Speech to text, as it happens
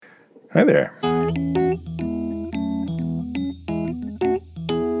Hi there.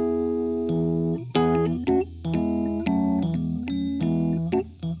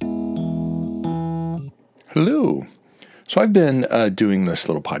 Hello. So I've been doing this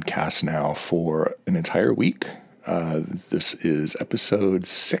little podcast now for an entire week. This is episode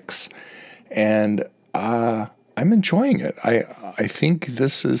 6, and I'm enjoying it. I think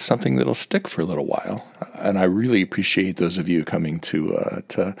this is something that'll stick for a little while, and I really appreciate those of you coming to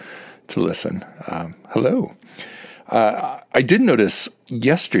listen. Hello. I did notice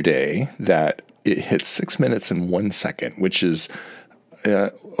yesterday that it hit 6 minutes and 1 second, which is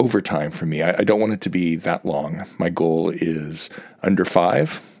overtime for me. I don't want it to be that long. My goal is under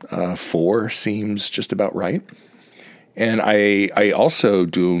 5. 4 seems just about right. And I also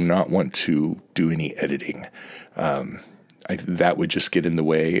do not want to do any editing. That would just get in the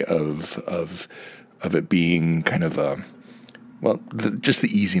way of it being kind of just the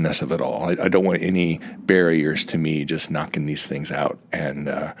easiness of it all. I don't want any barriers to me just knocking these things out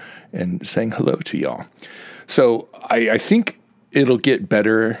and saying hello to y'all. So I think it'll get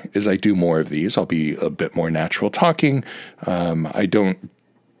better as I do more of these. I'll be a bit more natural talking. I don't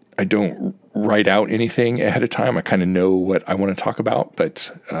write out anything ahead of time. I kind of know what I want to talk about,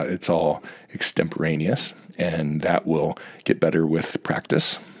 but it's all extemporaneous, and that will get better with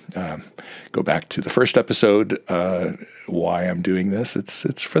practice. Go back to the first episode, why I'm doing this.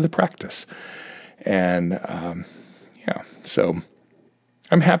 It's for the practice. And so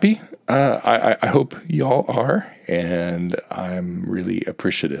I'm happy. I hope y'all are, and I'm really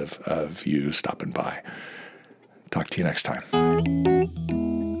appreciative of you stopping by. Talk to you next time.